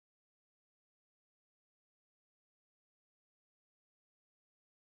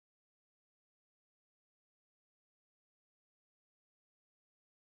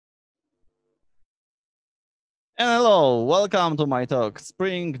Hello, welcome to my talk.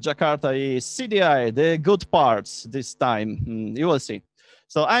 Spring Jakarta is CDI, the good parts this time. You will see.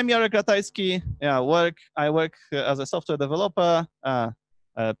 So I'm Jarek Ratajski. Yeah, I work as a software developer,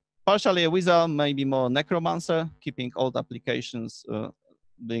 partially a wizard, maybe more necromancer, keeping old applications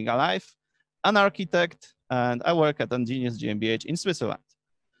being alive, an architect, and I work at Ingenious GmbH in Switzerland.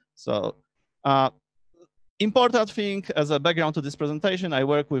 So important thing as a background to this presentation, I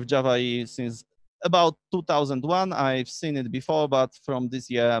work with Java EE since about 2001. I've seen it before, but from this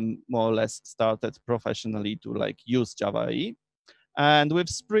year, I'm more or less started professionally to use Java EE. And with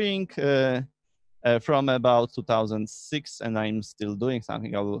Spring from about 2006, and I'm still doing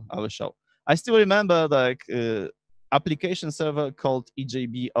something I will show. I still remember application server called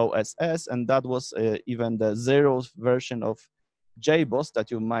EJB OSS, and that was even the 0th version of JBoss that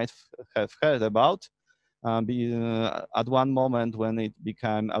you might have heard about. At one moment when it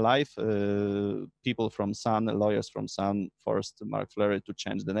became alive, people from Sun, lawyers from Sun, forced Mark Fleury to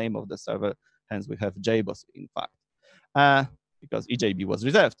change the name of the server. Hence, we have JBoss, in fact, because EJB was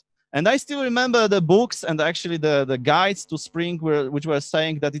reserved. And I still remember the books and actually the guides to Spring, which were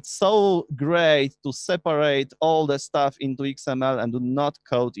saying that it's so great to separate all the stuff into XML and do not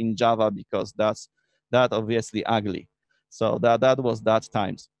code in Java because that's obviously ugly. So that was that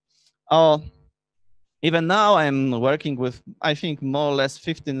times. Oh. Even now, I'm working with, I think, more or less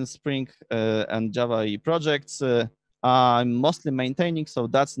 15 Spring and Java EE projects. I'm mostly maintaining, so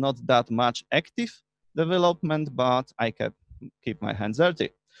that's not that much active development, but I keep my hands dirty.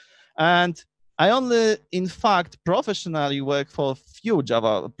 And I only, in fact, professionally work for a few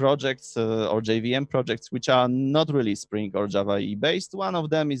Java projects or JVM projects, which are not really Spring or Java EE based. One of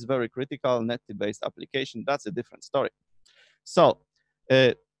them is very critical, netty-based application. That's a different story. So,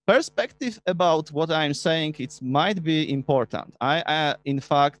 perspective about what I'm saying, it might be important. I in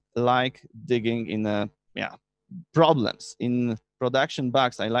fact, like digging in problems, in production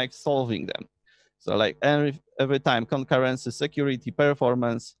bugs. I like solving them. So like every time, concurrency, security,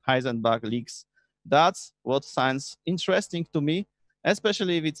 performance, Heisenberg leaks, that's what sounds interesting to me,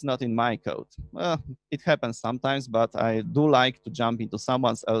 especially if it's not in my code. Well, it happens sometimes, but I do like to jump into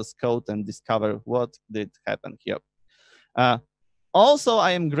someone else's code and discover what did happen here. Also,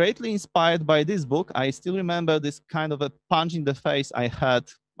 I am greatly inspired by this book. I still remember this kind of a punch in the face I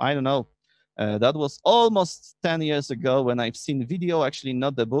had, I don't know, that was almost 10 years ago when I've seen video, actually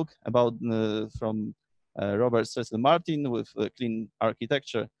not the book, about from Robert Cecil Martin with Clean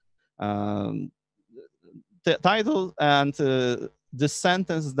Architecture title, and the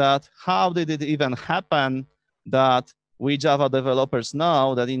sentence that how did it even happen that we Java developers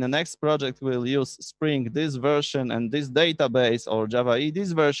know that in the next project we'll use Spring this version and this database, or Java EE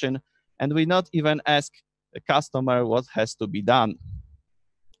this version, and we not even ask the customer what has to be done.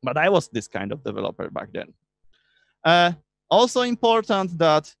 But I was this kind of developer back then. Also important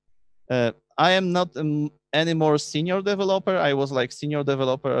that I am not any more senior developer. I was like senior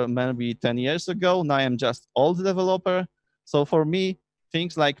developer maybe 10 years ago. Now I am just old developer. So for me,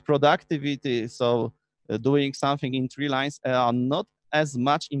 things like productivity, so doing something in 3 lines are not as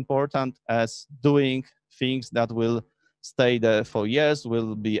much important as doing things that will stay there for years.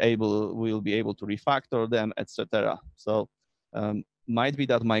 We'll be able to refactor them, etc. So might be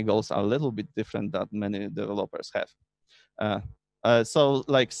that my goals are a little bit different that many developers have. So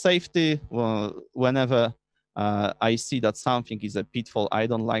like safety, whenever I see that something is a pitfall, I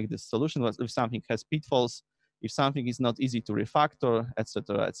don't like this solution. But if something has pitfalls, if something is not easy to refactor,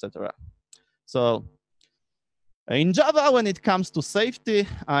 etc., etc. So in Java, when it comes to safety,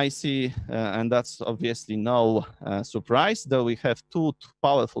 I see, and that's obviously no surprise, though we have 2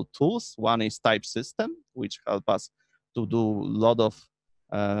 powerful tools. One is type system, which help us to do a lot of,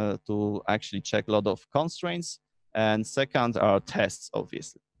 to actually check a lot of constraints. And second are tests,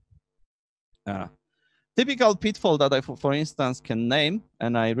 obviously. Typical pitfall that I, for instance, can name,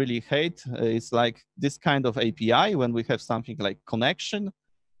 and I really hate, is like this kind of API when we have something like connection,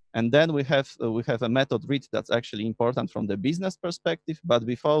 and then we have a method read that's actually important from the business perspective. But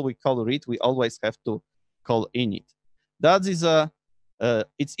before we call read, we always have to call init. That is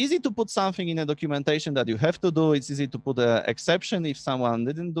it's easy to put something in a documentation that you have to do. It's easy to put an exception if someone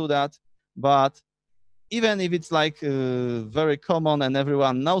didn't do that, but even if it's like very common and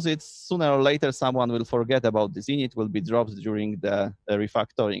everyone knows it, sooner or later someone will forget about this init, will be dropped during the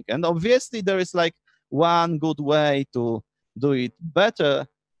refactoring. And obviously there is like one good way to do it better,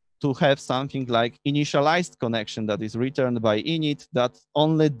 to have something like initialized connection that is returned by init, that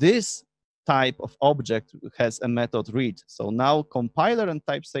only this type of object has a method read. So now compiler and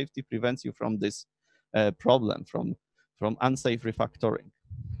type safety prevents you from this problem, from unsafe refactoring.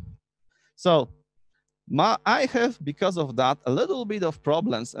 So I have, because of that, a little bit of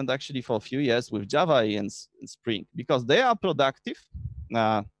problems, and actually for a few years with Java and Spring, because they are productive,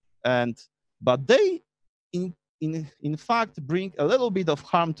 uh, but they, in fact, bring a little bit of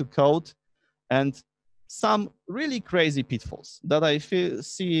harm to code and some really crazy pitfalls that I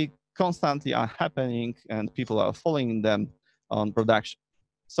see constantly are happening, and people are following them on production.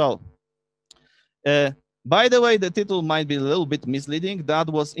 So, by the way, the title might be a little bit misleading. That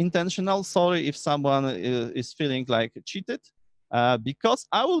was intentional. Sorry if someone is feeling like cheated, because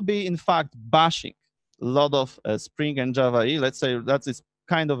I will be, in fact, bashing a lot of Spring and Java EE. Let's say that is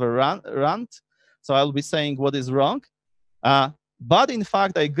kind of a rant. So I'll be saying what is wrong. But in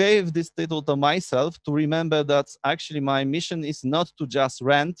fact, I gave this title to myself to remember that actually my mission is not to just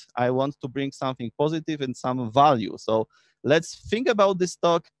rant. I want to bring something positive and some value. So let's think about this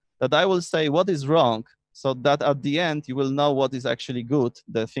talk, that I will say what is wrong, so that at the end you will know what is actually good,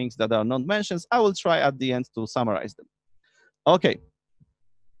 the things that are not mentioned. I will try at the end to summarize them. Okay.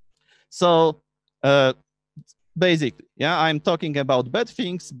 So basically, yeah, I'm talking about bad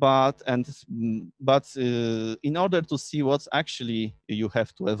things, but in order to see what's actually you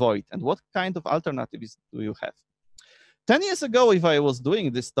have to avoid and what kind of alternatives do you have. 10 years ago, if I was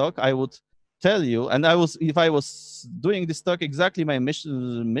doing this talk, I would tell you, and if I was doing this talk, exactly my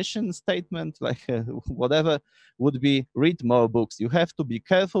mission statement, like whatever, would be read more books. You have to be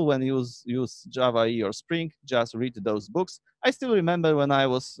careful when you use Java EE or Spring, just read those books. I still remember when I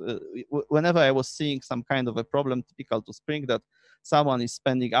was, whenever I was seeing some kind of a problem typical to Spring that someone is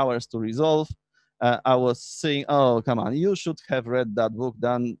spending hours to resolve, I was saying, oh, come on, you should have read that book,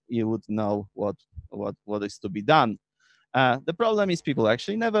 then you would know what is to be done. The problem is people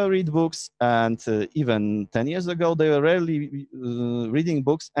actually never read books, and even 10 years ago, they were rarely reading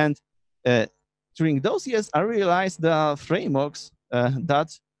books. And during those years, I realized there are frameworks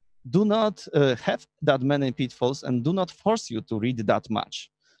that do not have that many pitfalls and do not force you to read that much.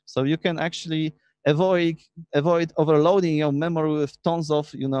 So you can actually avoid overloading your memory with tons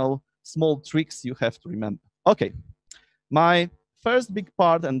of, small tricks you have to remember. Okay, my first big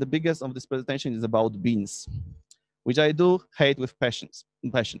part and the biggest of this presentation is about beans, which I do hate with passion.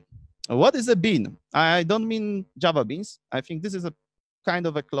 What is a bean? I don't mean Java beans. I think this is a kind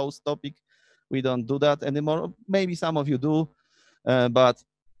of a closed topic. We don't do that anymore. Maybe some of you do, but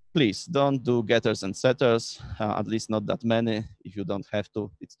please don't do getters and setters, at least not that many. If you don't have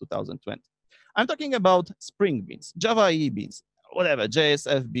to, it's 2020. I'm talking about Spring beans, Java EE beans, whatever,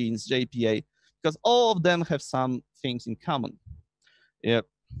 JSF beans, JPA, because all of them have some things in common. Yeah.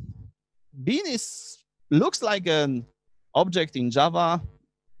 Bean looks like an object in Java.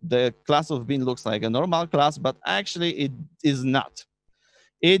 The class of bean looks like a normal class, but actually it is not.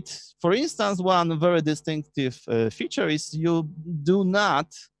 For instance, one very distinctive feature is you do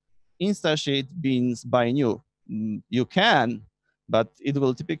not instantiate beans by new. You can, but it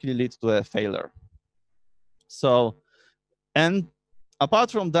will typically lead to a failure. So, and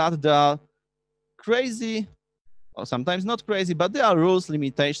apart from that, there are crazy, or sometimes not crazy, but there are rules,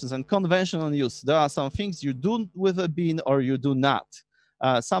 limitations, and conventional use. There are some things you do with a bean or you do not.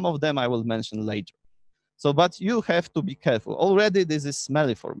 Some of them I will mention later. So, but you have to be careful. Already this is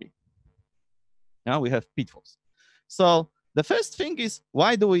smelly for me. Now we have pitfalls. So the first thing is,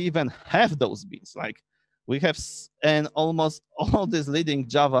 why do we even have those beans? Like we have, in almost all these leading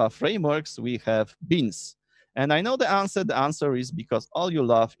Java frameworks, we have beans. And I know the answer. The answer is because all you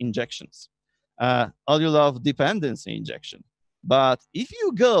love injections. All you love dependency injection. But if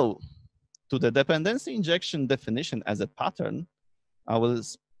you go to the dependency injection definition as a pattern, I will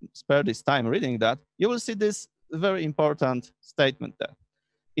spare this time reading that, you will see this very important statement there.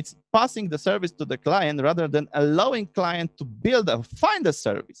 It's passing the service to the client rather than allowing client to build or find a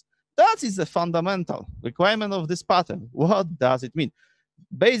service. That is a fundamental requirement of this pattern. What does it mean?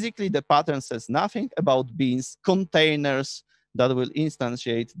 Basically, the pattern says nothing about beans, containers that will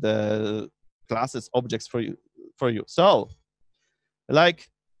instantiate the classes, objects for you. So,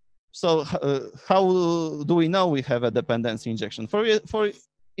 how do we know we have a dependency injection? For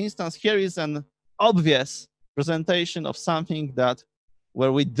instance, here is an obvious presentation of something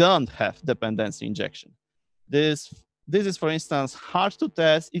where we don't have dependency injection. This is, for instance, hard to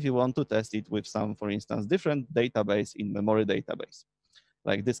test if you want to test it with some, for instance, different database in memory database,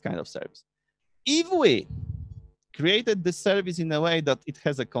 like this kind of service. If we created this service in a way that it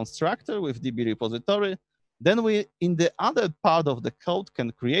has a constructor with DB repository, then we, in the other part of the code,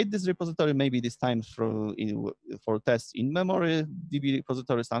 can create this repository, maybe this time for tests in memory, DB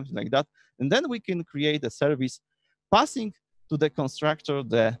repository, something like that. And then we can create a service passing to the constructor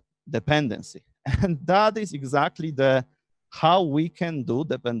the dependency. And that is exactly the how we can do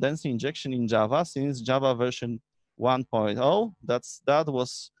dependency injection in Java since Java version 1.0, that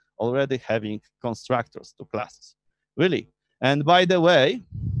was already having constructors to classes, really. And by the way,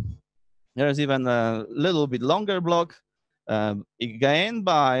 there's even a little bit longer blog, again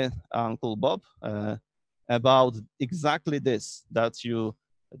by Uncle Bob, about exactly this, that you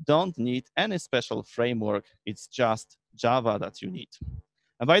don't need any special framework. It's just Java that you need.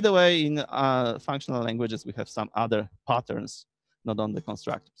 And by the way, in functional languages, we have some other patterns, not on the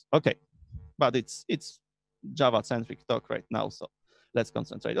constructors. Okay, but it's Java-centric talk right now, so let's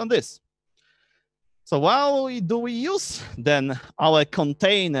concentrate on this. So how do we use then our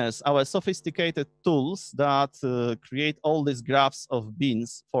containers, our sophisticated tools that create all these graphs of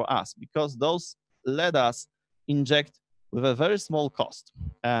beans for us? Because those let us inject with a very small cost.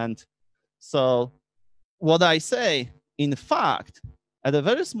 And so what I say, in fact, at a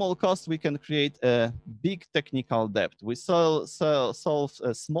very small cost, we can create a big technical debt. We solve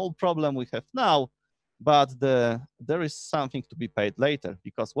a small problem we have now, but there is something to be paid later,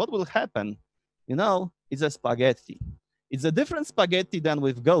 because what will happen, you know, is a spaghetti. It's a different spaghetti than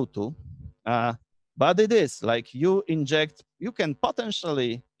with GoTo, but it is like you can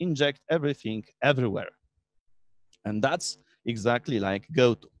potentially inject everything everywhere. And that's exactly like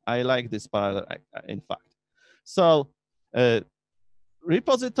GoTo. I like this parallel, in fact. So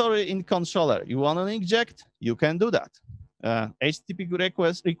repository in controller, you want to inject, you can do that. HTTP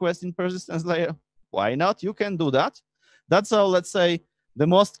request in persistence layer, why not? You can do that. That's all, let's say, the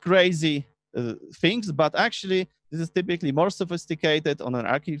most crazy things, but actually this is typically more sophisticated on an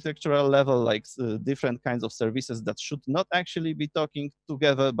architectural level, like different kinds of services that should not actually be talking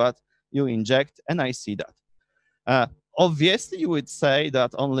together, but you inject, and I see that. Obviously, you would say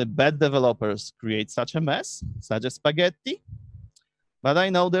that only bad developers create such a mess, such a spaghetti. But I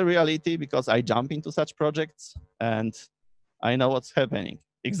know the reality because I jump into such projects and I know what's happening.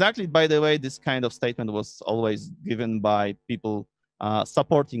 Exactly, by the way, this kind of statement was always given by people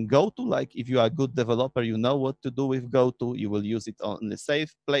supporting GoTo. Like, if you are a good developer, you know what to do with GoTo. You will use it in the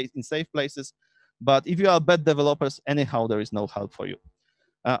safe places. But if you are bad developers, anyhow, there is no help for you.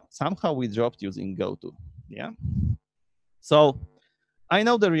 Somehow we dropped using GoTo. Yeah. So I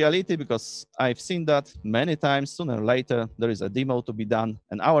know the reality because I've seen that many times. Sooner or later, there is a demo to be done.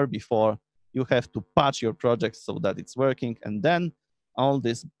 An hour before, you have to patch your project so that it's working. And then all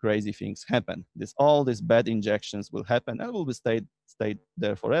these crazy things happen. All these bad injections will happen and will be stay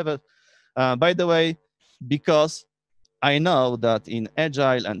there forever. By the way, because I know that in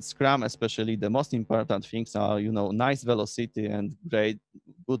Agile and Scrum, especially, the most important things are, you know, nice velocity and great,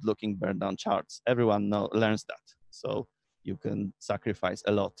 good-looking burn-down charts. Everyone learns that. So you can sacrifice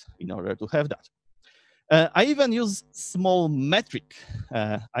a lot in order to have that. I even use small metric.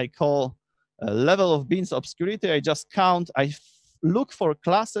 I call level of beans obscurity. I just count. I look for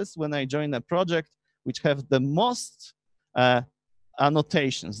classes when I join a project which have the most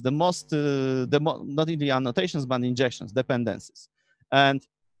annotations, not only annotations, but injections, dependencies. And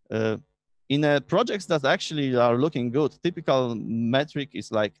in projects that actually are looking good, typical metric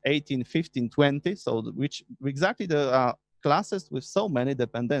is like 18, 15, 20. So which exactly the classes with so many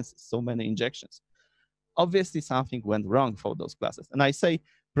dependencies, so many injections. Obviously, something went wrong for those classes. And I say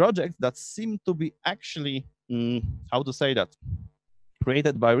projects that seem to be actually, how to say that,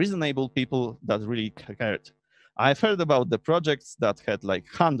 created by reasonable people that really cared. I've heard about the projects that had like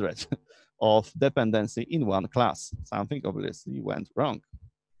hundreds of dependency in one class. Something obviously went wrong.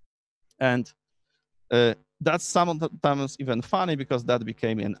 And that's sometimes even funny because that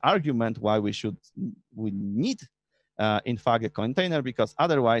became an argument why we need in fact a container, because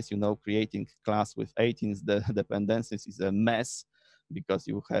otherwise, you know, creating class with 18 dependencies is a mess because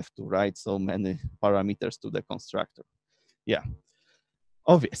you have to write so many parameters to the constructor. Yeah,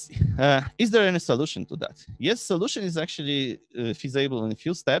 obviously. Is there any solution to that? Yes, solution is actually feasible in a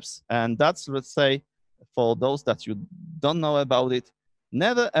few steps. And that's, let's say, for those that you don't know about it,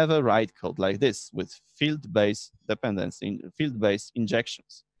 never ever write code like this with field-based dependency, field-based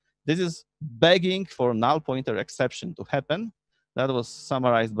injections. This is begging for null pointer exception to happen. That was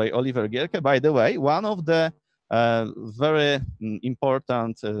summarized by Oliver Gierke. By the way, one of the very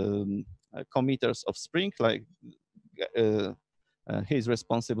important committers of Spring, like he is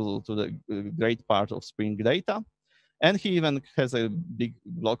responsible to the great part of Spring Data. And he even has a big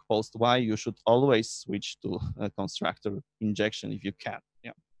blog post why you should always switch to a constructor injection if you can.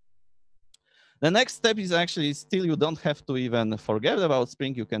 Yeah. The next step is actually still you don't have to even forget about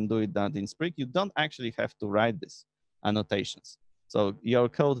Spring. You can do it that in Spring. You don't actually have to write these annotations. So your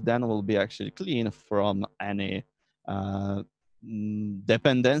code then will be actually clean from any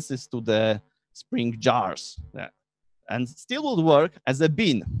dependencies to the Spring jars. Yeah. and still would work as a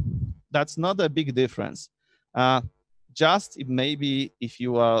bean. That's not a big difference. Just maybe if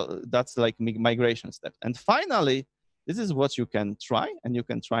you are, that's like migration step. And finally, this is what you can try, and you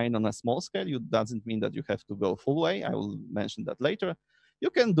can try it on a small scale. It doesn't mean that you have to go full way. I will mention that later. You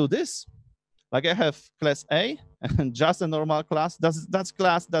can do this. Like I have class A and just a normal class. That's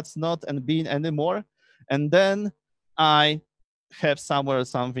class that's not a bean anymore. And then I have somewhere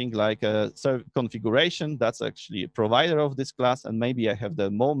something like a configuration that's actually a provider of this class. And maybe I have the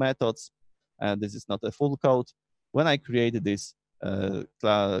more methods. This is not a full code. When I created this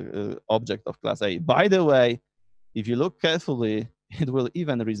object of class A, by the way, if you look carefully, it will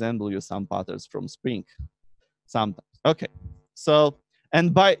even resemble you some patterns from Spring sometimes. Okay, so,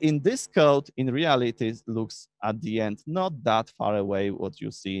 and in this code, in reality, it looks at the end not that far away what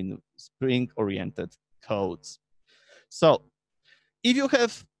you see in Spring-oriented codes. So if you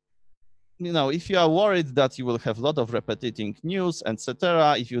have, if you are worried that you will have a lot of repeating news,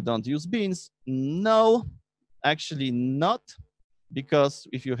 etc., if you don't use beans, no, actually not, because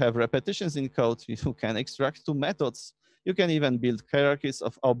if you have repetitions in code, you can extract two methods. You can even build hierarchies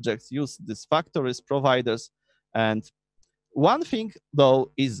of objects, use these factories, providers. And one thing,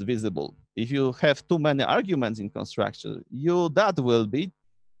 though, is visible. If you have too many arguments in constructor, that will be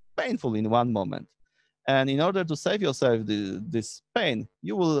painful in one moment. And in order to save yourself this pain,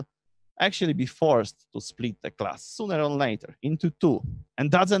 you will actually be forced to split the class sooner or later into two.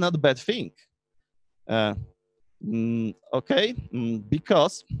 And that's not a bad thing. Okay,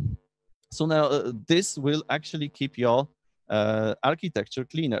 because sooner this will actually keep your architecture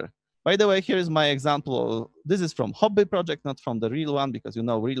cleaner. By the way, here is my example. This is from hobby project, not from the real one, because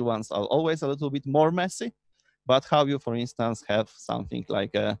real ones are always a little bit more messy. But how you, for instance, have something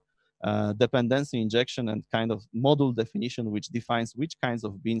like a dependency injection and kind of module definition, which defines which kinds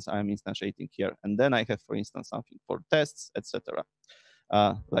of beans I'm instantiating here. And then I have, for instance, something for tests, etc.,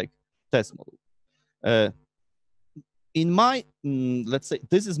 like test module. In my, let's say,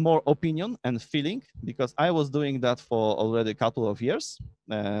 this is more opinion and feeling, because I was doing that for already a couple of years.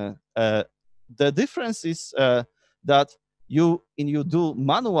 The difference is that you do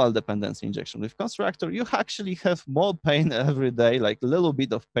manual dependency injection with constructor, you actually have more pain every day, like a little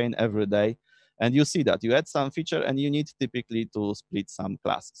bit of pain every day. And you see that you add some feature and you need typically to split some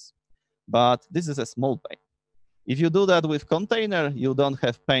classes. But this is a small pain. If you do that with container, you don't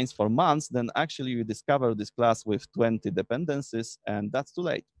have pains for months, then actually you discover this class with 20 dependencies, and that's too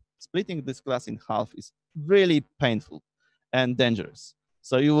late. Splitting this class in half is really painful and dangerous.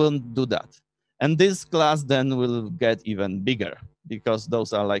 So you won't do that. And this class then will get even bigger, because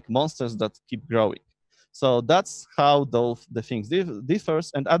those are like monsters that keep growing. So that's how the things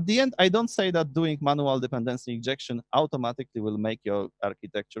differs. And at the end, I don't say that doing manual dependency injection automatically will make your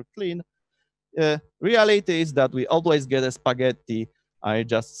architecture clean. Reality is that we always get a spaghetti. I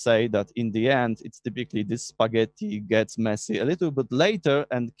just say that in the end, it's typically this spaghetti gets messy a little bit later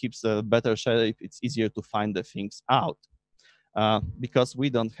and keeps a better shape. It's easier to find the things out because we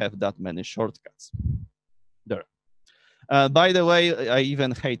don't have that many shortcuts there. By the way, I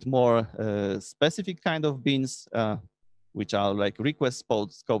even hate more specific kind of beans, which are like request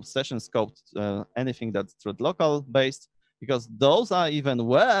scoped, session scoped, anything that's thread local based, because those are even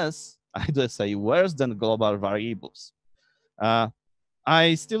worse. I do say worse than global variables.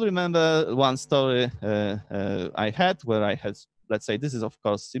 I still remember one story I had where I had, let's say, this is of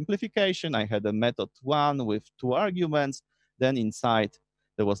course simplification. I had a method 1 with 2 arguments. Then inside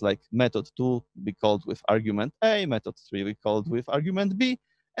there was like method 2 we called with argument A, method 3 we called with argument B.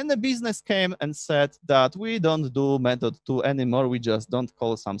 And the business came and said that we don't do method 2 anymore. We just don't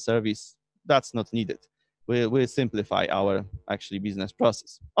call some service. That's not needed. We simplify our actually business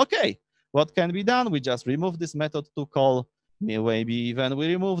process. Okay, what can be done? We just remove this method to call. Maybe even we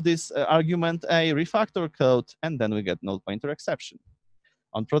remove this argument A, refactor code, and then we get null pointer exception.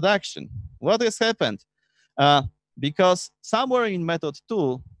 On production, what has happened? Because somewhere in method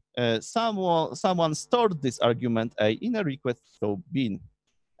 2, someone stored this argument A in a request scope bin.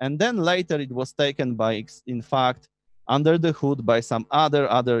 And then later it was taken by, in fact, under the hood by some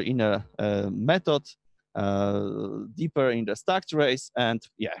other inner method, deeper in the stack trace. And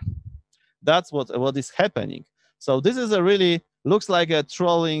yeah, that's what is happening. So this is a really, looks like a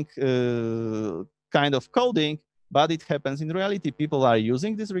trolling kind of coding, but it happens in reality. People are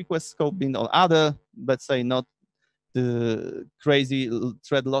using this request scope bin on other, let's say, not the crazy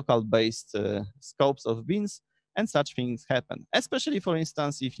thread local based scopes of bins, and such things happen. Especially, for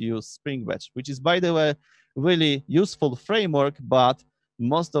instance, if you use Spring Batch, which is, by the way, really useful framework, but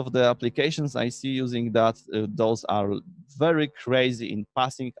most of the applications I see using that, those are very crazy in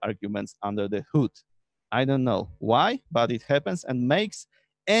passing arguments under the hood. I don't know why, but it happens and makes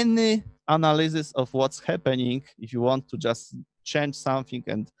any analysis of what's happening, if you want to just change something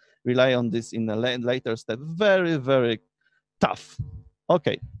and rely on this in a later step, very, very tough.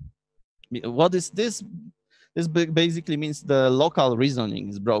 Okay, what is this? This basically means the local reasoning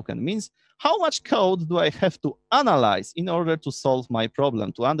is broken. Means how much code do I have to analyze in order to solve my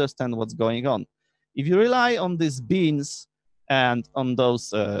problem, to understand what's going on? If you rely on these beans and on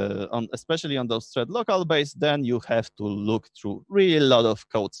those, especially on those thread local base, then you have to look through really a lot of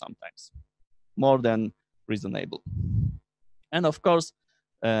code sometimes, more than reasonable. And of course,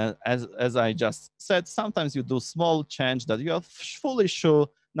 as I just said, sometimes you do small change that you are fully sure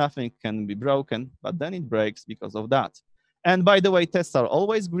nothing can be broken, but then it breaks because of that. And by the way, tests are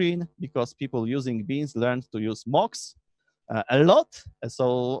always green because people using beans learned to use mocks a lot.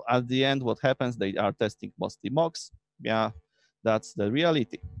 So at the end, what happens, they are testing mostly mocks. Yeah, that's the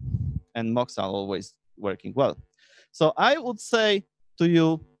reality. And mocks are always working well. So I would say to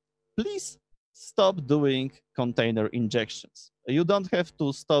you, please stop doing container injections. You don't have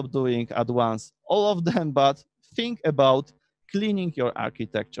to stop doing at once all of them, but think about cleaning your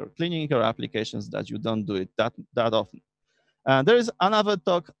architecture, cleaning your applications that you don't do it that often. There is another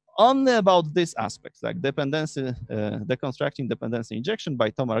talk only about this aspect, like dependency, deconstructing dependency injection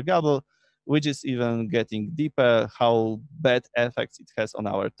by Tomar Gabel, which is even getting deeper, how bad effects it has on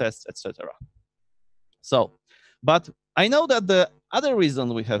our tests, etc. So, but I know that the other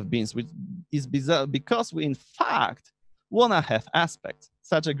reason we have beans is because we in fact want to have aspects,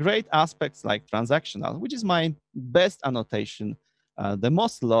 such a great aspects like transactional, which is my best annotation, the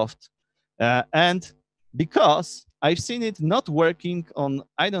most loved, and because I've seen it not working on,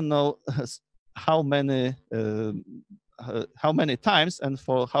 I don't know how many times and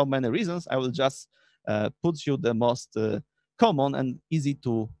for how many reasons. I will just put you the most common and easy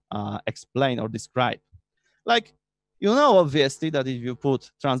to explain or describe. Like, you know, obviously that if you put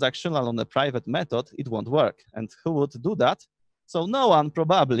transactional on a private method, it won't work. And who would do that? So no one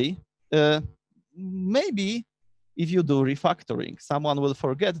probably. Maybe if you do refactoring, someone will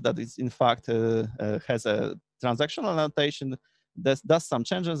forget that it's in fact has a transactional annotation, does some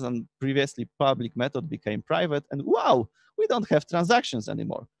changes, and previously public method became private, and wow, we don't have transactions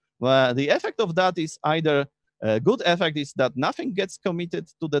anymore. Well, the effect of that is either a good effect is that nothing gets committed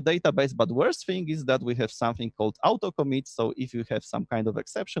to the database, but worst thing is that we have something called auto commit. So if you have some kind of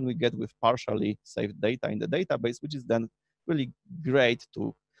exception, we get with partially saved data in the database, which is then really great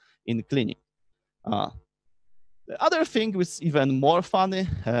in cleaning. The other thing was even more funny.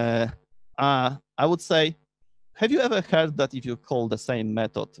 I would say, have you ever heard that if you call the same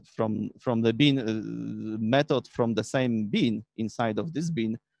method from the bean method from the same bean inside of this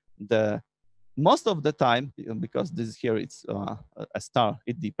bean, most of the time, because this here it's a star,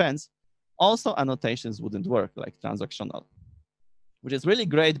 it depends, also annotations wouldn't work like transactional, which is really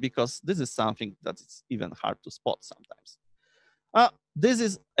great because this is something that it's even hard to spot sometimes. This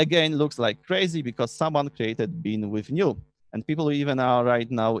is, again, looks like crazy because someone created bean with new, and people even are right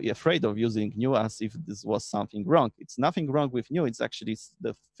now afraid of using new as if this was something wrong. It's nothing wrong with new. It's actually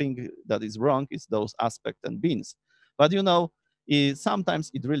the thing that is wrong is those aspects and beans. But you know, sometimes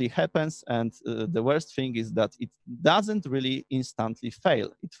it really happens, and the worst thing is that it doesn't really instantly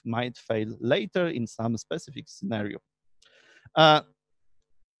fail. It might fail later in some specific scenario.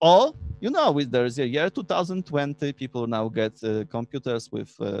 Or, you know, there's a year 2020, people now get computers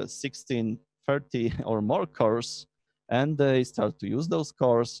with 16, 30 or more cores, and they start to use those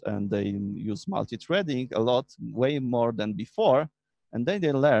cores, and they use multi-threading a lot, way more than before. And then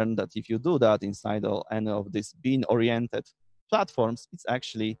they learn that if you do that inside of any of these bean-oriented platforms, it's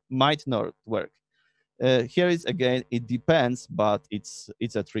actually might not work. Here is, again, it depends, but it's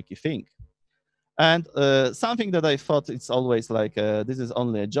a tricky thing. And something that I thought it's always like, this is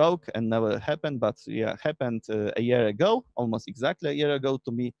only a joke and never happened, but yeah, happened a year ago, almost exactly a year ago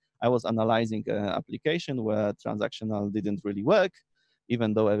to me. I was analyzing an application where transactional didn't really work,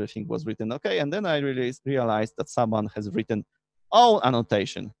 even though everything was written okay. And then I realized that someone has written all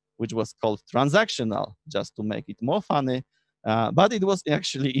annotation, which was called transactional, just to make it more funny. But it was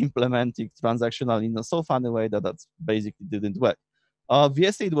actually implementing transactional in a so funny way that that basically didn't work.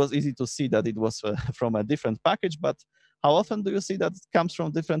 Obviously, it was easy to see that it was from a different package, but how often do you see that it comes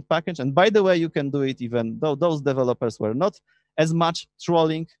from different package? And by the way, you can do it even though those developers were not as much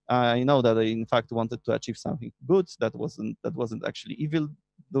trolling. I know that they in fact wanted to achieve something good that wasn't actually evil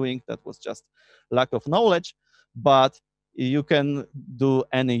doing, that was just lack of knowledge. But you can do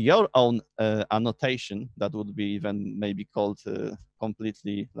your own annotation that would be even maybe called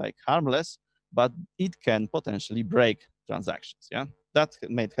completely like harmless, but it can potentially break transactions, yeah? that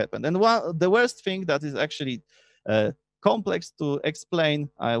might happen. And the worst thing that is actually complex to explain,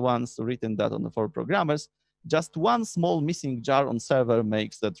 I once written that for programmers, just one small missing jar on server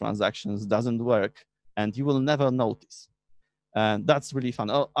makes the transactions doesn't work, and you will never notice. And that's really fun,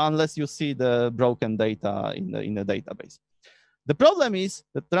 unless you see the broken data in the database. The problem is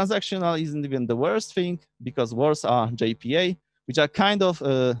that transactional isn't even the worst thing, because worse are JPA, which are kind of,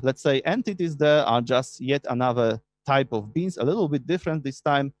 let's say, entities there are just yet another type of beans, a little bit different this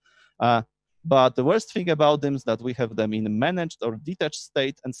time. But the worst thing about them is that we have them in managed or detached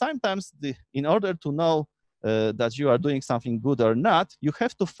state. And sometimes in order to know that you are doing something good or not, you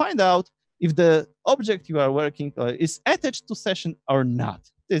have to find out if the object you are working is attached to session or not.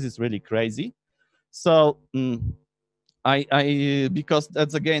 This is really crazy. So because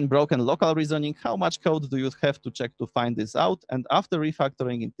that's again broken local reasoning, how much code do you have to check to find this out? And after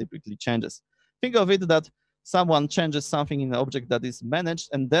refactoring, it typically changes. Think of it that someone changes something in an object that is managed,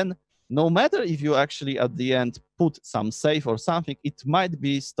 and then no matter if you actually at the end put some save or something, it might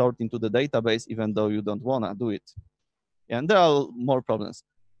be stored into the database even though you don't want to do it. And there are more problems.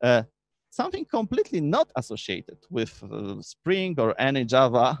 Something completely not associated with Spring or any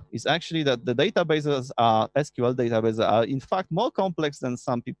Java is actually that the databases are, SQL databases are in fact more complex than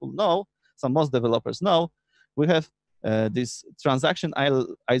some people know, most developers know. We have this transaction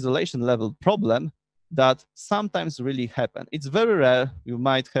isolation level problem that sometimes really happen. It's very rare. You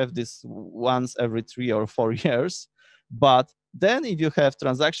might have this once every 3 or 4 years, but then if you have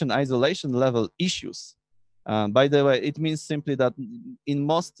transaction isolation level issues, by the way, it means simply that in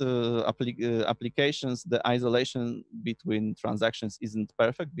most applications, the isolation between transactions isn't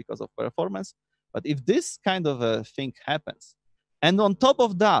perfect because of performance. But if this kind of a thing happens, and on top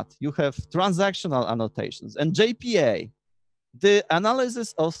of that, you have transactional annotations and JPA, the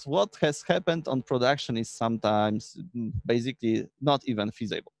analysis of what has happened on production is sometimes basically not even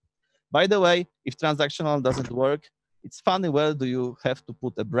feasible. By the way, if transactional doesn't work, it's funny, where do you have to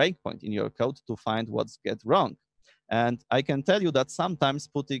put a breakpoint in your code to find what's get wrong? And I can tell you that sometimes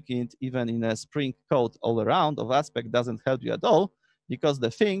putting it even in a Spring code all around of aspect doesn't help you at all, because the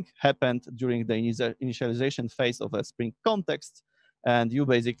thing happened during the initialization phase of a Spring context, and you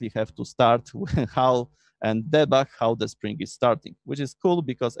basically have to start with how and debug how the Spring is starting, which is cool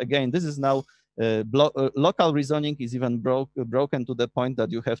because, again, this is now local reasoning is even broken to the point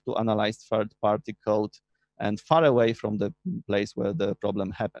that you have to analyze third-party code and far away from the place where the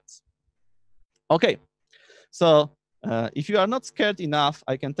problem happens. Okay, so if you are not scared enough,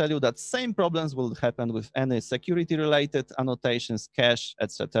 I can tell you that same problems will happen with any security-related annotations, cache,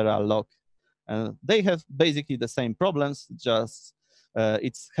 etc., log. They have basically the same problems, just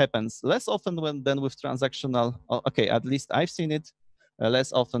it happens less often than with transactional. Okay, at least I've seen it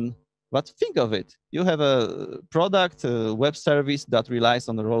less often. But think of it. You have a product, a web service that relies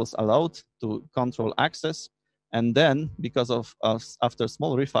on the roles allowed to control access. And then, because of after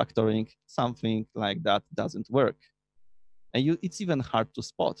small refactoring, something like that doesn't work. And it's even hard to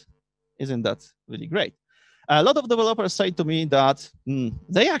spot. Isn't that really great? A lot of developers say to me that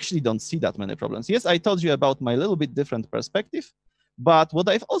they actually don't see that many problems. Yes, I told you about my little bit different perspective. But what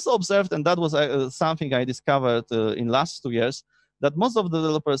I've also observed, and that was something I discovered in last 2 years, that most of the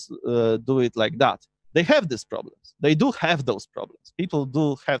developers do it like that. They have these problems. They do have those problems. People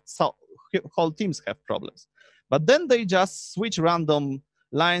do have, whole teams have problems. But then they just switch random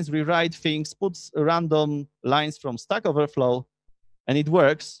lines, rewrite things, put random lines from Stack Overflow, and it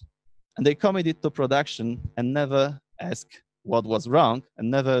works. And they commit it to production and never ask what was wrong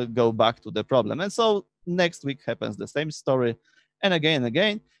and never go back to the problem. And so next week happens the same story. And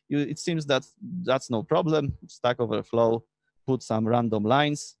again, it seems that that's no problem. Stack Overflow, put some random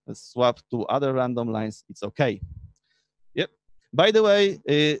lines, swap to other random lines, it's okay. Yep. By the way,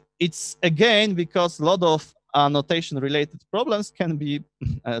 it's again because a lot of annotation-related problems can be,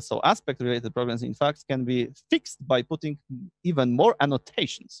 so aspect-related problems, in fact, can be fixed by putting even more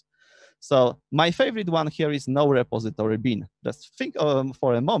annotations. So my favorite one here is no repository bin. Just think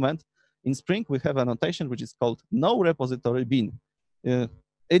for a moment, in Spring, we have a notation which is called no repository bin.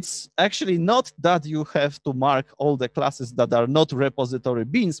 It's actually not that you have to mark all the classes that are not repository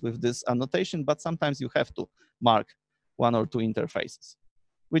bins with this annotation, but sometimes you have to mark 1 or 2 interfaces,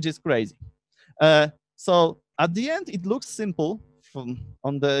 which is crazy. So at the end, it looks simple from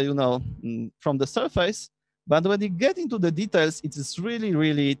the surface, but when you get into the details, it is really,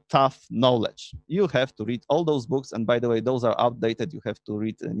 really tough knowledge. You have to read all those books, and by the way, those are outdated. You have to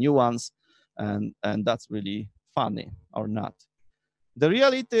read new ones, and that's really funny or not. The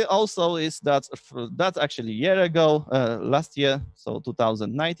reality also is that that's actually a year ago, last year, so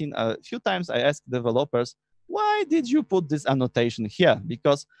 2019, a few times I asked developers, why did you put this annotation here?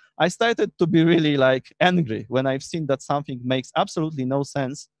 Because I started to be really like angry when I've seen that something makes absolutely no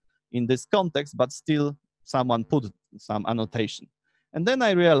sense in this context, but still someone put some annotation. And then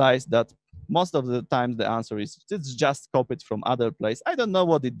I realized that most of the time the answer is it's just copied from other place. I don't know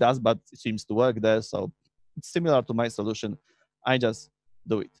what it does, but it seems to work there. So it's similar to my solution. I just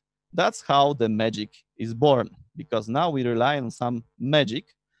do it. That's how the magic is born, because now we rely on some magic.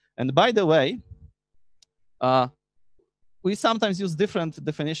 And by the way, we sometimes use different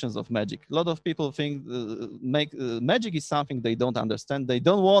definitions of magic. A lot of people think magic is something they don't understand. They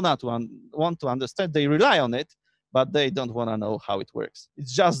don't want to understand. They rely on it, but they don't want to know how it works.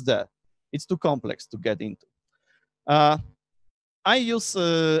 It's just there. It's too complex to get into. I use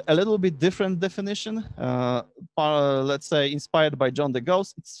a little bit different definition, let's say inspired by John the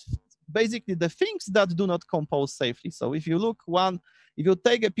Ghost. It's basically the things that do not compose safely. So if you if you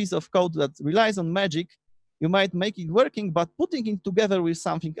take a piece of code that relies on magic, you might make it working, but putting it together with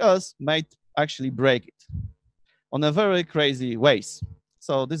something else might actually break it on a very crazy ways.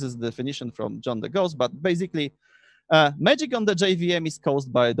 So this is the definition from John the Ghost, but basically magic on the JVM is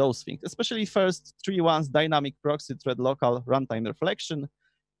caused by those things, especially first three ones: dynamic proxy, thread local, runtime reflection.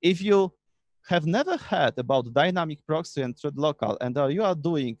 If you have never heard about dynamic proxy and thread local, and you are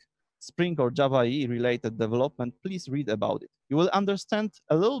doing Spring or Java EE related development, please read about it. You will understand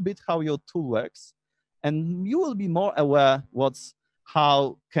a little bit how your tool works, and you will be more aware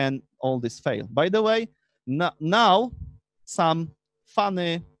how can all this fail. By the way, now some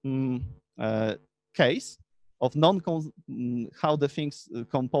funny case of how the things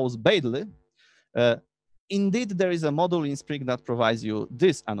compose badly. Indeed, there is a module in Spring that provides you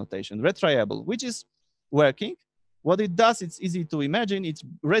this annotation, retriable, which is working. What it does, it's easy to imagine. It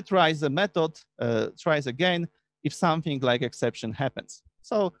retries the method, tries again if something like exception happens.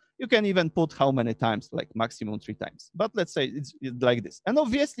 So you can even put how many times, like maximum 3 times. But let's say it's like this. And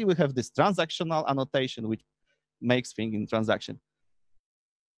obviously we have this transactional annotation, which makes things in transaction.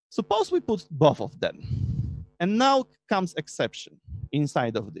 Suppose we put both of them. And now comes exception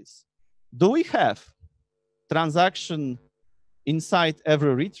inside of this. Do we have transaction inside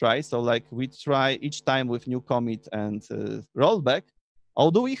every retry? So like we try each time with new commit and rollback,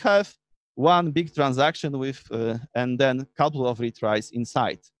 or do we have one big transaction with and then a couple of retries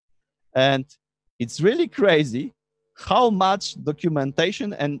inside? And it's really crazy how much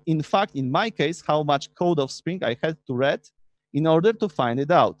documentation, and in fact, in my case, how much code of Spring I had to read in order to find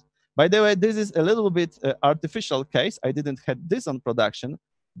it out. By the way, this is a little bit artificial case. I didn't have this on production,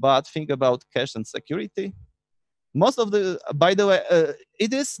 but think about cache and security. Most of the, by the way,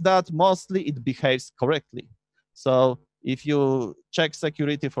 it is that mostly it behaves correctly. So if you check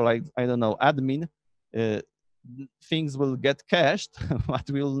security for like, I don't know, admin, things will get cached, but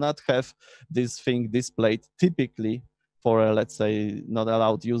we will not have this thing displayed typically for a, let's say, not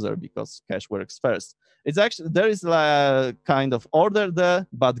allowed user, because cache works first. It's actually, there is a kind of order there,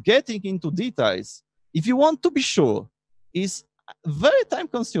 but getting into details, if you want to be sure, is very time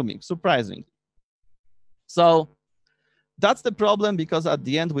consuming, surprisingly. So that's the problem, because at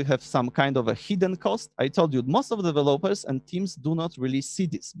the end we have some kind of a hidden cost. I told you, most of the developers and teams do not really see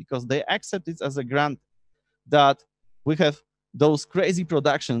this because they accept it as a grant that we have those crazy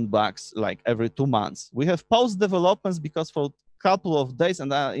production bugs like every 2 months. We have post developments because for a couple of days,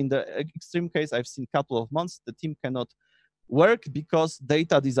 and in the extreme case, I've seen a couple of months, the team cannot work because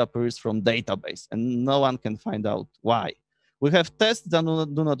data disappears from database and no one can find out why. We have tests that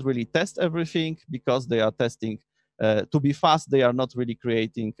do not really test everything because they are testing to be fast. They are not really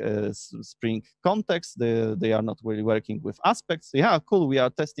creating Spring context. They are not really working with aspects. Yeah, cool, we are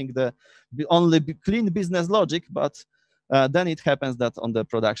testing the only clean business logic, but then it happens that on the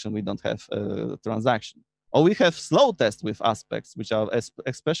production we don't have transaction. Or we have slow tests with aspects, which are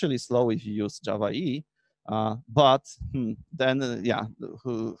especially slow if you use Java EE. But then, yeah,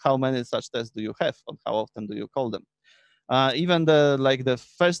 how many such tests do you have, and how often do you call them? Even the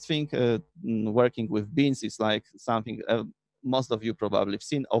first thing working with beans is like something most of you probably have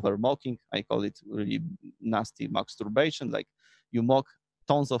seen, over mocking. I call it really nasty masturbation. Like you mock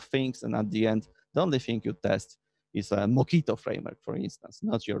tons of things, and at the end, the only thing you test is a Mockito framework, for instance,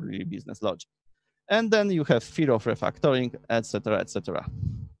 not your really business logic. And then you have fear of refactoring, etc., etc.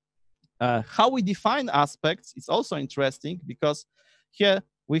 How we define aspects is also interesting, because here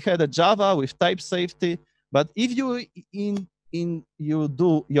we had a Java with type safety, but if you you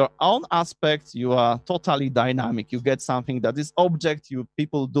do your own aspects, you are totally dynamic. You get something that is object.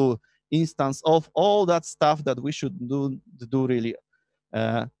 People do instance of all that stuff that we should do really.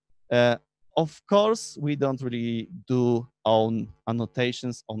 Of course, we don't really do own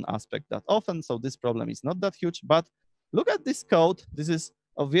annotations on aspect that often, so this problem is not that huge. But look at this code. This is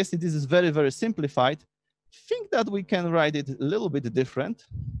obviously this is very, very simplified. Think that we can write it a little bit different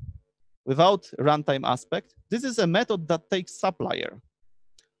without runtime aspect. This is a method that takes supplier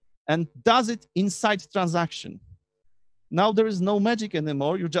and does it inside transaction. Now there is no magic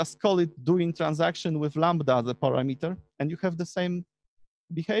anymore. You just call it doing transaction with lambda as a parameter, and you have the same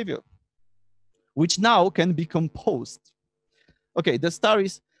behavior, which now can be composed. Okay, the star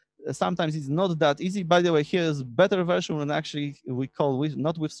is sometimes it's not that easy. By the way, here is better version when actually we call with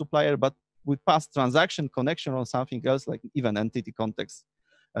not with supplier, but we pass transaction connection or something else like even entity context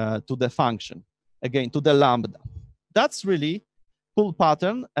to the function, again, to the lambda. That's really cool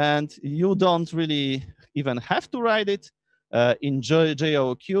pattern, and you don't really even have to write it. In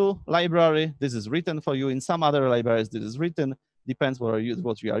JOQ library, this is written for you. In some other libraries, this is written. Depends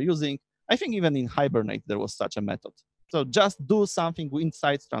what you are using. I think even in Hibernate, there was such a method. So just do something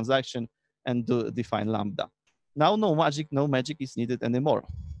inside transaction and define lambda. Now no magic is needed anymore.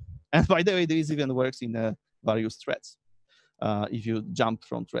 And by the way, this even works in various threads. If you jump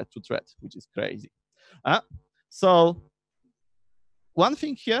from thread to thread, which is crazy. So one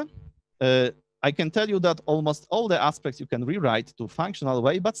thing here, I can tell you that almost all the aspects you can rewrite to functional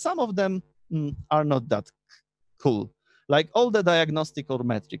way, but some of them are not that cool. Like all the diagnostic or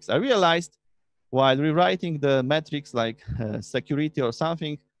metrics. I realized while rewriting the metrics like security or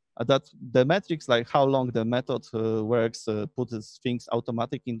something, that the metrics like how long the method works, puts things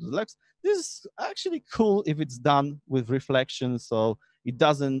automatic into the legs. This is actually cool if it's done with reflection, so it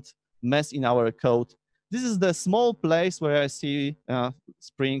doesn't mess in our code. This is the small place where I see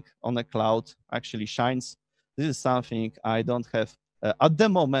Spring on a cloud actually shines. This is something I don't have at the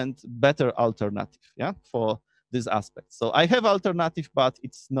moment better alternative, yeah, for this aspect. So I have alternative, but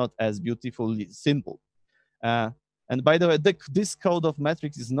it's not as beautifully simple. And by the way, this code of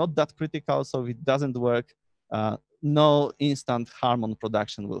metrics is not that critical, so if it doesn't work, no instant harm on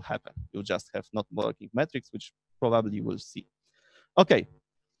production will happen. You just have not working metrics, which probably you will see. Okay.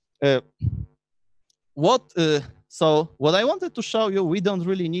 So what I wanted to show you, we don't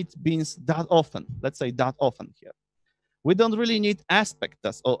really need beans that often. Let's say that often here. We don't really need aspect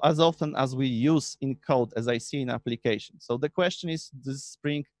as often as we use in code as I see in application. So the question is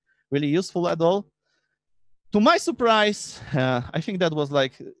Spring really useful at all? To my surprise, I think that was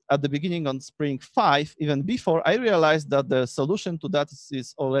like at the beginning on Spring 5, even before, I realized that the solution to that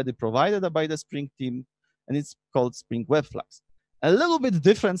is already provided by the Spring team, and it's called Spring WebFlux. A little bit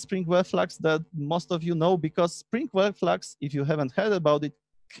different Spring WebFlux that most of you know, because Spring WebFlux, if you haven't heard about it,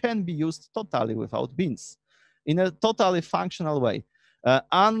 can be used totally without beans in a totally functional way.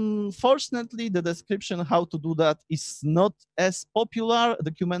 Unfortunately, the description how to do that is not as popular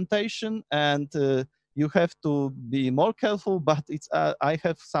documentation, and you have to be more careful, but it's I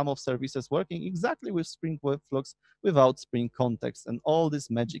have some of services working exactly with Spring WebFlux without Spring context and all this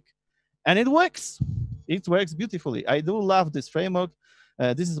magic. And it works. It works beautifully. I do love this framework.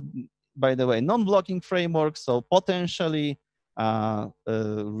 This is, by the way, non-blocking framework, so potentially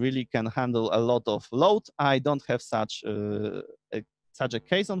really can handle a lot of load. I don't have such a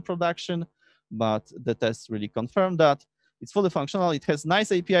case on production, but the tests really confirm that. It's fully functional. It has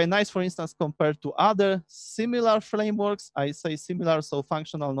nice API, nice, for instance, compared to other similar frameworks. I say similar, so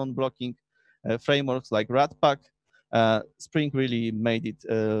functional non-blocking frameworks like Ratpack. Spring really made it,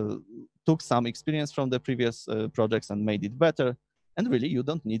 took some experience from the previous projects and made it better. And really, you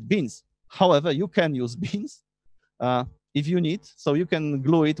don't need beans. However, you can use beans if you need. So you can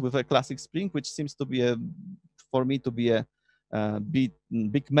glue it with a classic Spring, which seems to be for me to be a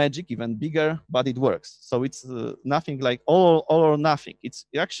big magic, even bigger, but it works. So it's nothing like all or nothing. It's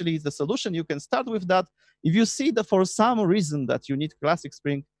actually the solution. You can start with that. If you see that for some reason that you need classic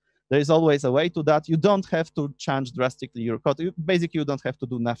Spring, there is always a way to that. You don't have to change drastically your code. Basically, you don't have to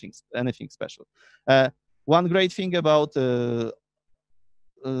do anything special. One great thing about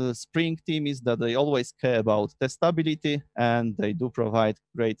Spring team is that they always care about testability, and they do provide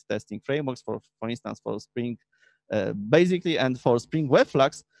great testing frameworks for instance, for Spring basically, and for Spring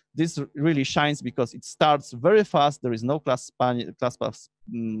WebFlux, this really shines because it starts very fast. There is no class path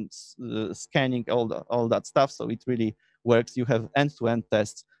scanning, all that stuff. So it really works. You have end-to-end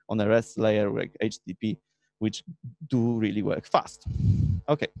tests on a REST layer like HTTP, which do really work fast.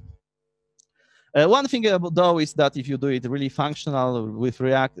 Okay. One thing though is that if you do it really functional with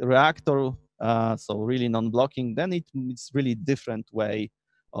Reactor, so really non-blocking, then it's really different way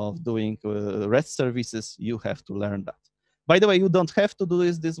of doing REST services. You have to learn that. By the way, you don't have to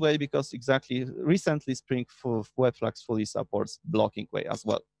do this way because exactly recently Spring WebFlux fully supports blocking way as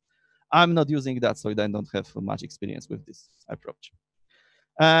well. I'm not using that, so I don't have much experience with this approach.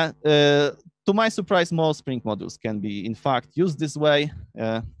 To my surprise, more Spring modules can be, in fact, used this way.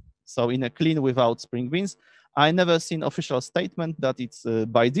 So in a clean without Spring Beans, I never seen official statement that it's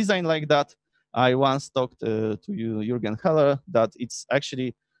by design like that. I once talked to Jürgen Heller that it's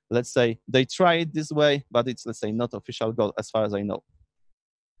actually, let's say, they try it this way, but it's, let's say, not official goal as far as I know.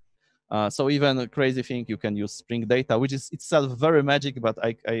 So even a crazy thing, you can use Spring data, which is itself very magic, but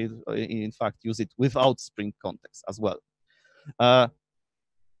I in fact use it without Spring context as well.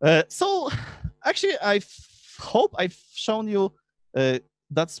 So actually, I hope I've shown you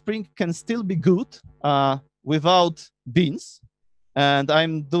that Spring can still be good without beans, and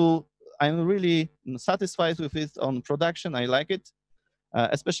I'm really satisfied with it on production. I like it,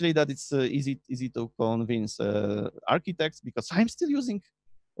 especially that it's easy to convince architects, because I'm still using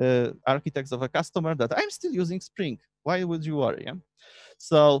architects of a customer that I'm still using Spring. Why would you worry? Yeah?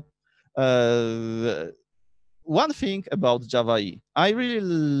 So one thing about Java EE, I really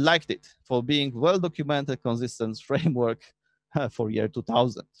liked it for being well-documented, consistent framework for year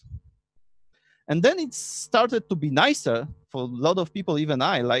 2000. And then it started to be nicer for a lot of people, even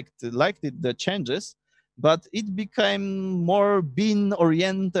I liked it, the changes, but it became more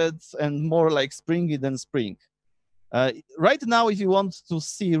bean-oriented and more like Springy than Spring. Right now, if you want to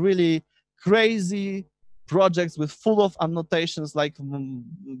see really crazy projects with full of annotations like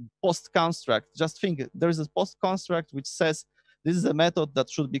post construct, just think there is a post construct which says this is a method that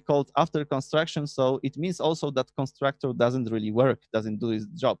should be called after construction. So it means also that constructor doesn't really work, doesn't do its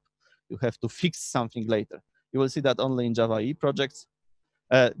job. You have to fix something later. You will see that only in Java EE projects.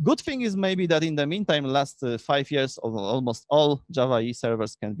 Good thing is maybe that in the meantime, last 5 years, almost all Java EE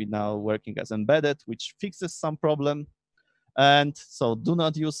servers can be now working as embedded, which fixes some problem. And so do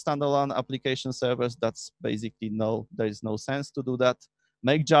not use standalone application servers. That's basically there is no sense to do that.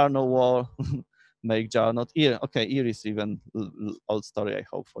 Make jar no war, make jar not ear. Okay, ear is even old story, I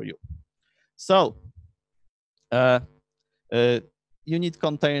hope, for you. So you need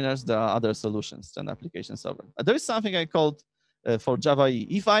containers. There are other solutions than application server. There is something I called for Java EE.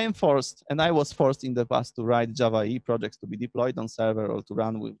 If I am forced, and I was forced in the past to write Java EE projects to be deployed on server or to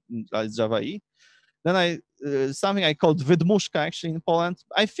run with Java EE, then something I called wydmuszka actually in Poland.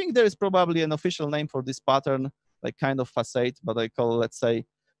 I think there is probably an official name for this pattern, like kind of facade, but I call, let's say,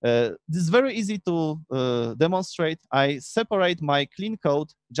 this is very easy to demonstrate. I separate my clean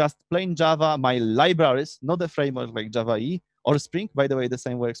code, just plain Java, my libraries, not a framework like Java EE or Spring. By the way, the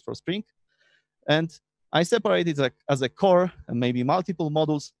same works for Spring. And I separate it as a core and maybe multiple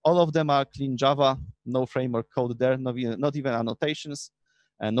modules. All of them are clean Java, no framework code there, not even annotations,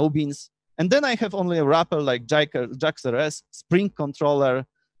 no beans. And then I have only a wrapper like JAKARTA, Spring controller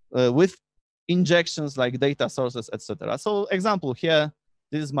with injections like data sources, etc. So example here,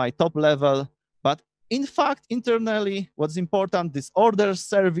 this is my top level. But in fact, internally, what's important, this order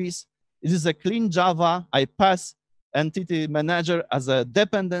service, it is a clean Java. I pass entity manager as a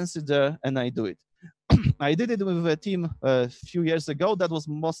dependency there, and I do it. I did it with a team a few years ago. That was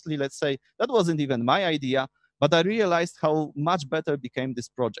mostly, let's say, that wasn't even my idea, but I realized how much better became this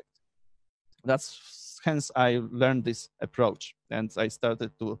project. That's hence I learned this approach, and I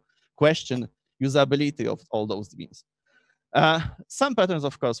started to question usability of all those beans. Some patterns,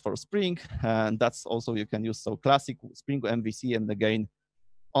 of course, for Spring, and that's also you can use. So classic Spring MVC, and again,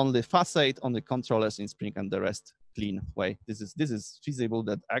 only facade, only controllers in Spring, and the rest clean way. This is feasible.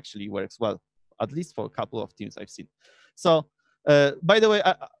 That actually works well, at least for a couple of teams I've seen. So, by the way,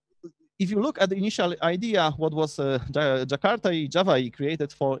 if you look at the initial idea, what was JAKARTA Java EE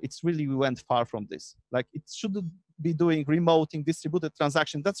created for, it's really, we went far from this. Like it should be doing remoting, distributed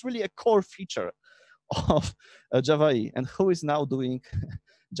transaction. That's really a core feature of Java EE. And who is now doing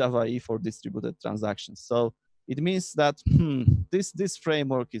Java EE for distributed transactions? So it means that this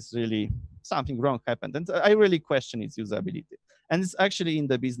framework is really, something wrong happened. And I really question its usability. And it's actually in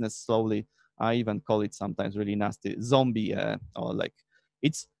the business slowly. I even call it sometimes really nasty zombie, or like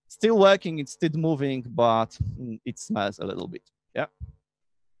it's still working, it's still moving, but it smells a little bit. Yeah.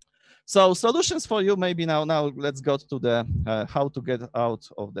 So solutions for you maybe now. Now let's go to the how to get out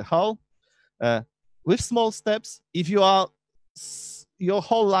of the hole. With small steps. If you are your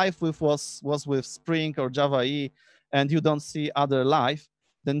whole life was with Spring or Java EE and you don't see other life,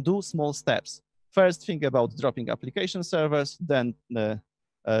 then do small steps. First, think about dropping application servers. Then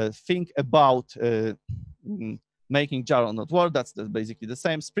think about making jar not work. That's basically the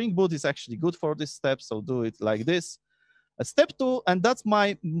same. Spring Boot is actually good for this step, so do it like this. Step 2, and that's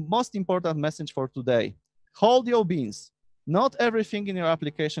my most important message for today. Hold your beans. Not everything in your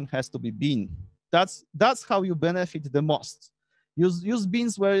application has to be bean. That's how you benefit the most. Use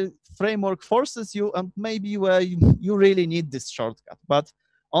beans where framework forces you, and maybe where you really need this shortcut, but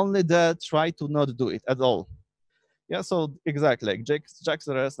only there, try to not do it at all. Yeah, so exactly, like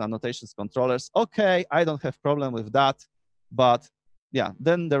JAKs, annotations, controllers. Okay, I don't have problem with that, but yeah,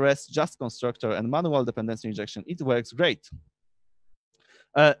 then the rest, just constructor and manual dependency injection, it works great.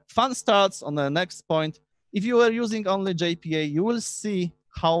 Fun starts on the next point. If you are using only JPA, you will see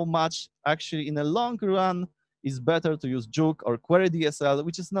how much actually in the long run is better to use Juke or Query DSL,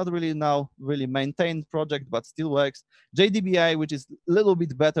 which is not really now really maintained project, but still works. JDBI, which is a little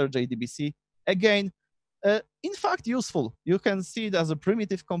bit better, JDBC. Again, in fact, useful. You can see it as a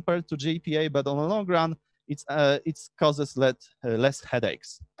primitive compared to JPA, but on the long run, it causes less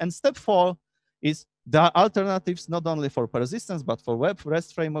headaches. And step 4 is there are alternatives not only for persistence, but for web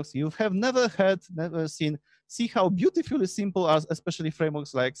REST frameworks. You have never seen. See how beautifully simple are, especially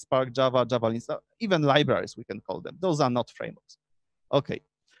frameworks like Spark, Java, Javelins, even libraries, we can call them. Those are not frameworks. Okay,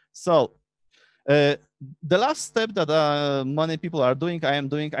 so the last step that many people are doing, I am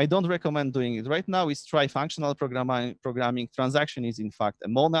doing, I don't recommend doing it right now, is try functional programming. Transaction is in fact a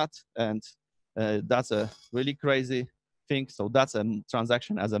monad, and that's a really crazy thing. So that's a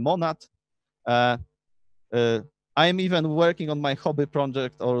transaction as a monad. I'm even working on my hobby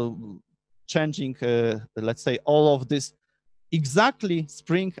project or changing, let's say, all of this exactly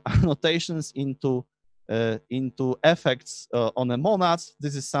Spring annotations into effects on a monads.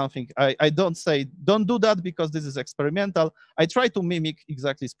 This is something I don't say, don't do that because this is experimental. I try to mimic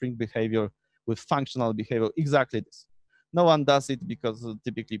exactly Spring behavior with functional behavior, exactly this. No one does it because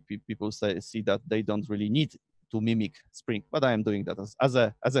typically people see that they don't really need to mimic Spring, but I am doing that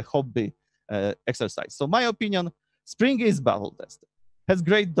as a hobby exercise. So my opinion, Spring is battle tested, has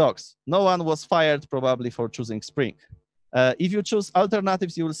great docs. No one was fired probably for choosing Spring. If you choose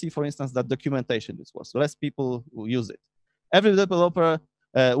alternatives, you will see, for instance, that documentation is worse. Less people will use it. Every developer,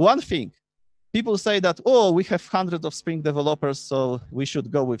 one thing, people say that, oh, we have hundreds of Spring developers, so we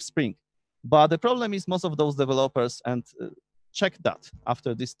should go with Spring. But the problem is most of those developers, and check that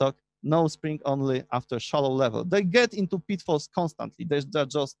after this talk, know Spring only after shallow level. They get into pitfalls constantly. They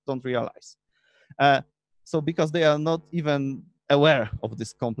just don't realize. So because they are not even aware of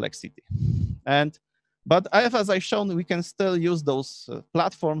this complexity. But as I've shown, we can still use those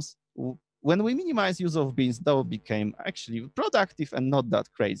platforms. When we minimize use of beans, that became actually productive and not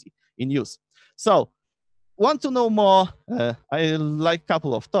that crazy in use. So want to know more? I like a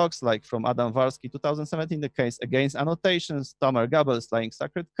couple of talks, like from Adam Warski, 2017, the case against annotations, Tomer Gabel's Lying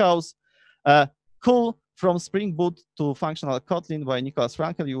Sacred Cows. Cool, from Spring Boot to Functional Kotlin by Nicholas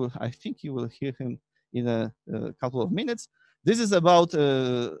Frankel. I think you will hear him in a couple of minutes. This is about,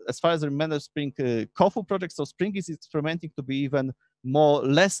 as far as I remember, Spring Kofu project. So Spring is experimenting to be even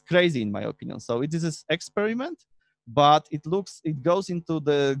less crazy, in my opinion. So it is an experiment, but it goes into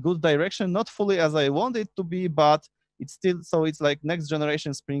the good direction, not fully as I want it to be, but it's still, so it's like next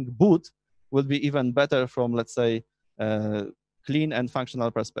generation Spring Boot will be even better from, let's say, clean and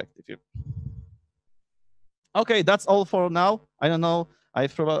functional perspective. Okay, that's all for now. I don't know. I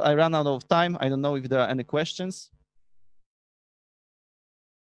ran out of time. I don't know if there are any questions.